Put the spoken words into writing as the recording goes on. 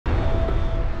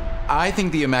I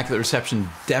think the Immaculate Reception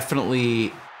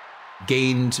definitely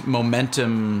gained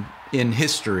momentum in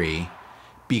history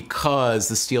because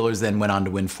the Steelers then went on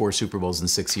to win 4 Super Bowls in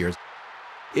 6 years.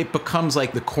 It becomes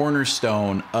like the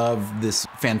cornerstone of this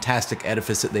fantastic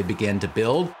edifice that they began to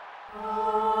build.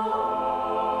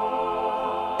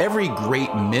 Every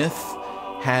great myth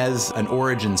has an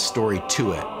origin story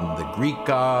to it, in the Greek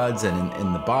gods and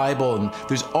in the Bible, and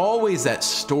there's always that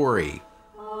story.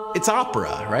 It's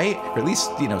opera, right? Or at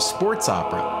least, sports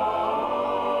opera.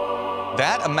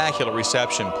 That Immaculate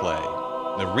Reception play,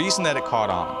 the reason that it caught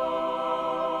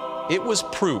on, it was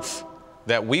proof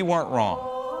that we weren't wrong.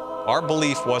 Our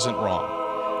belief wasn't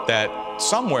wrong. That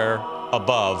somewhere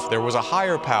above there was a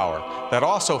higher power that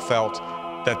also felt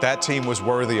that that team was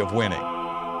worthy of winning.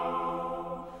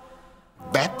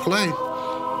 That play,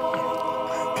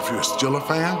 if you're still a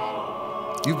fan,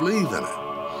 you believe in it.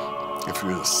 If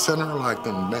you're a sinner like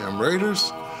them damn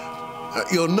Raiders,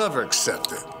 you'll never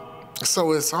accept it.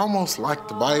 So it's almost like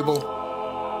the Bible,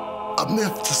 a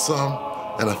myth to some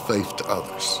and a faith to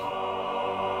others.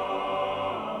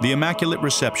 The Immaculate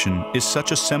Reception is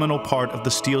such a seminal part of the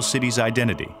Steel City's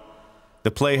identity. The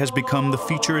play has become the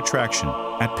feature attraction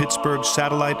at Pittsburgh's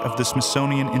satellite of the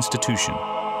Smithsonian Institution.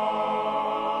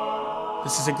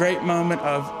 This is a great moment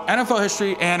of NFL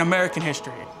history and American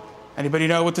history. Anybody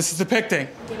know what this is depicting?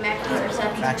 The Immaculate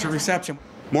Reception. Immaculate Reception.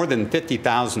 More than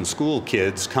 50,000 school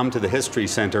kids come to the History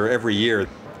Center every year.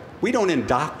 We don't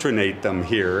indoctrinate them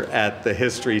here at the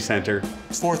History Center.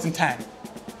 It's 4th and 10.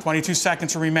 22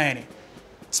 seconds remaining.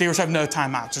 Steelers have no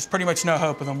timeouts. There's pretty much no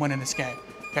hope of them winning this game.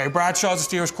 Gary Bradshaw's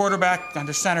the Steelers quarterback,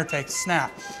 under center, takes a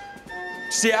snap.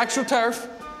 See actual turf,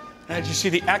 and as you see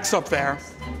the X up there,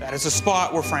 that is a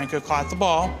spot where Franco caught the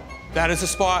ball. That is a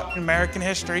spot in American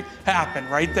history happened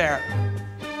right there.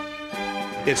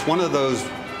 It's one of those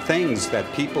things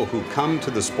that people who come to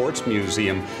the Sports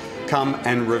Museum come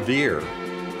and revere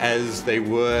as they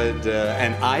would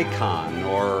an icon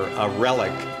or a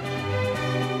relic.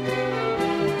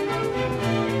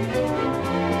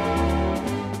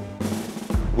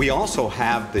 We also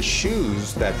have the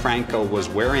shoes that Franco was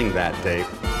wearing that day.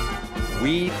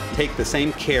 We take the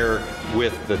same care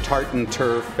with the tartan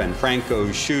turf and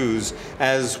Franco's shoes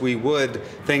as we would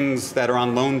things that are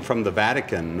on loan from the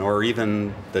Vatican or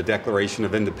even the Declaration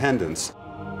of Independence.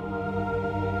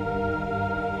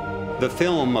 The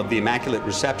film of the Immaculate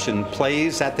Reception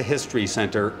plays at the History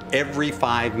Center every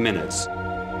 5 minutes,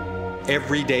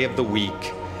 every day of the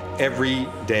week, every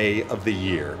day of the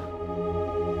year.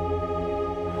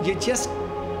 You just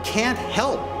can't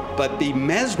help but be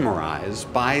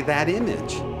mesmerized by that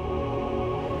image.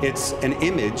 It's an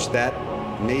image that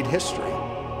made history.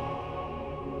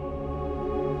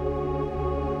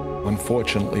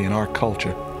 Unfortunately, in our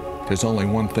culture, there's only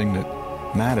one thing that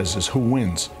matters, is who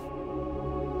wins.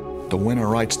 The winner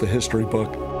writes the history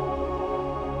book.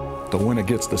 The winner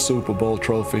gets the Super Bowl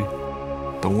trophy.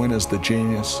 The winner's the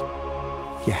genius.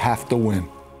 You have to win.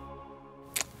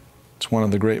 It's one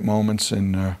of the great moments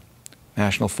in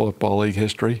National Football League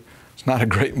history. It's not a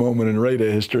great moment in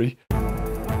Raider history.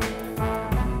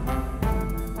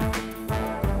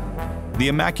 The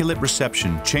Immaculate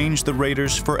Reception changed the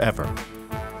Raiders forever,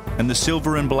 and the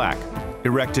Silver and Black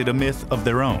erected a myth of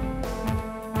their own.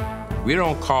 We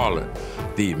don't call it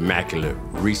the Immaculate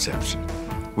Reception.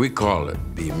 We call it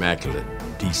the Immaculate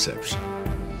Deception.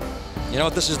 You know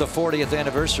what? This is the 40th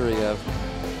anniversary of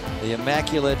the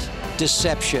Immaculate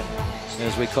Deception,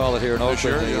 as we call it here in Oakland.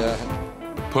 Sure, The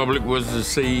public was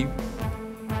deceived,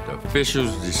 the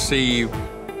officials deceived,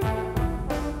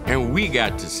 and we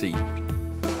got deceived.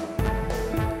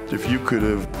 If you could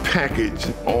have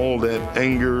packaged all that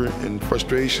anger and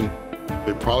frustration,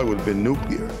 it probably would have been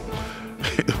nuclear.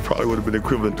 It probably would have been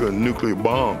equivalent to a nuclear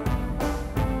bomb.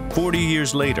 40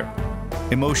 years later,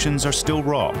 emotions are still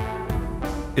raw,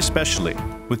 especially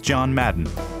with John Madden.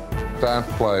 That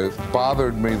play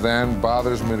bothered me then,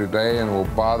 bothers me today, and will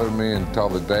bother me until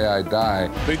the day I die.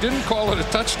 They didn't call it a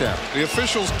touchdown. The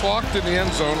officials clocked in the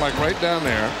end zone, like right down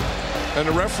there, and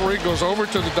the referee goes over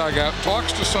to the dugout,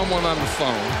 talks to someone on the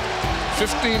phone.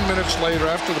 15 minutes later,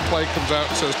 after the play comes out,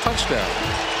 and says touchdown.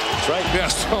 That's right.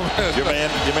 Yes. Your man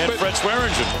Fred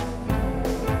Swearingen.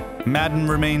 Madden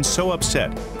remains so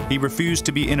upset, he refused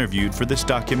to be interviewed for this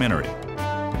documentary.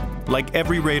 Like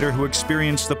every Raider who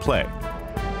experienced the play,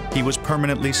 he was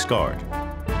permanently scarred.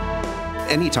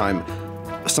 Anytime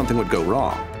something would go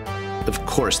wrong, of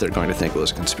course they're going to think it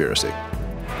was a conspiracy.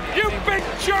 You big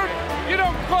jerk! You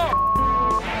don't call.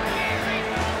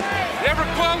 You ever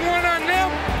call one on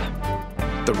them?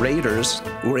 The Raiders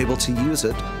were able to use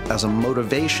it as a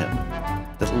motivation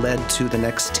that led to the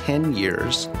next 10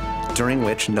 years during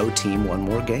which no team won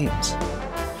more games.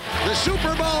 The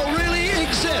Super Bowl really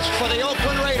exists for the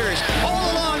Oakland Raiders.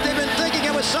 All along, they've been thinking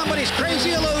it was somebody's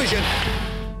crazy illusion.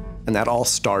 And that all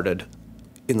started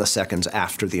in the seconds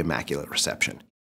after the Immaculate Reception.